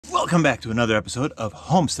Welcome back to another episode of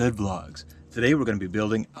Homestead Vlogs. Today we're going to be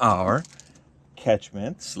building our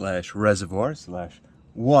catchment slash reservoir slash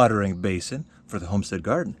watering basin for the homestead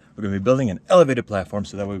garden. We're going to be building an elevated platform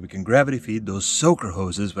so that way we can gravity feed those soaker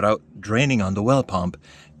hoses without draining on the well pump,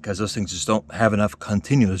 because those things just don't have enough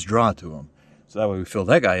continuous draw to them. So that way we fill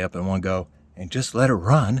that guy up in one go and just let it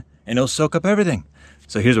run and it'll soak up everything.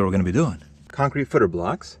 So here's what we're going to be doing. Concrete footer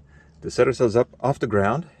blocks to set ourselves up off the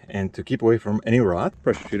ground and to keep away from any rot.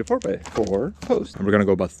 Pressure treated 4x4 posts. And we're going to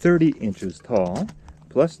go about 30 inches tall,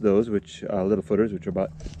 plus those which little footers, which are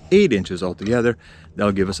about 8 inches altogether.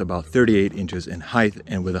 That'll give us about 38 inches in height,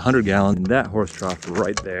 and with 100 gallons, that horse trough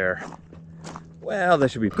right there, well, that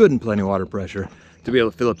should be good and plenty water pressure to be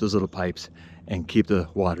able to fill up those little pipes and keep the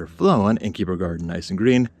water flowing and keep our garden nice and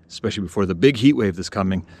green, especially before the big heat wave that's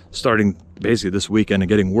coming, starting basically this weekend and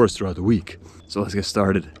getting worse throughout the week. So let's get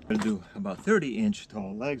started. I'm gonna do about 30-inch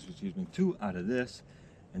tall legs, which gives me 2 out of this,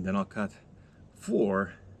 and then I'll cut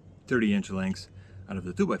 4 30-inch lengths out of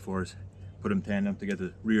the 2x4s, put them tandem to get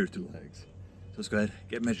the rear 2 legs. So let's go ahead,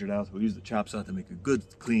 get measured out. We'll use the chop saw to make a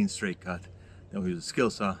good, clean, straight cut. Then we'll use a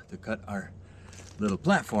skill saw to cut our little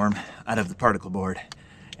platform out of the particle board.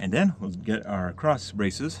 And then we'll get our cross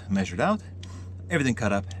braces measured out, everything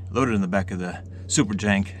cut up, loaded in the back of the super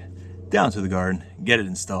jank, down to the garden, get it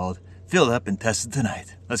installed, filled up, and tested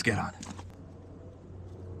tonight. Let's get on.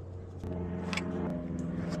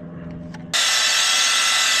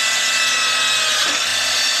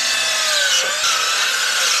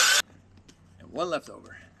 And 1 left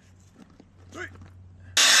over. 3.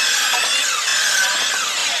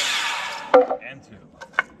 And 2.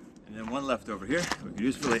 And then 1 left over here we can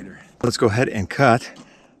use for later. Let's go ahead and cut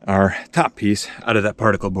our top piece out of that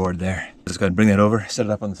particle board there. Let's go ahead and bring that over, set it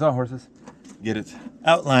up on the sawhorses, get it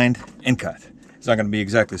outlined and cut. It's not going to be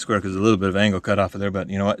exactly square because there's a little bit of angle cut off of there, but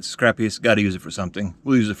you know what? It's a scrap piece, got to use it for something.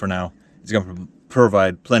 We'll use it for now. It's going to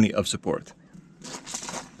provide plenty of support.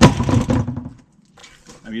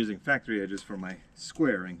 I'm using factory edges for my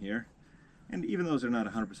squaring here, and even those are not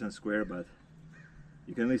 100% square, but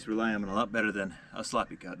you can at least rely on them a lot better than a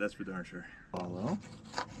sloppy cut, that's for darn sure. Follow.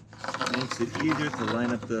 Makes it easier to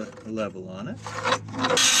line up the level on it.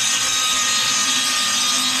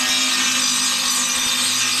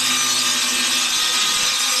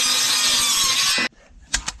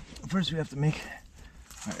 First we have to make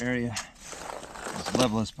our area as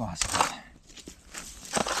level as possible.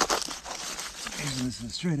 Using this as a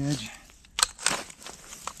straight edge.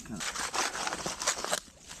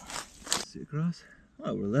 See across?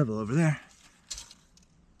 Oh, we're level over there.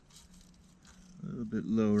 A little bit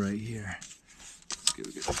low right here. Let's get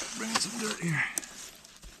bring in some dirt here.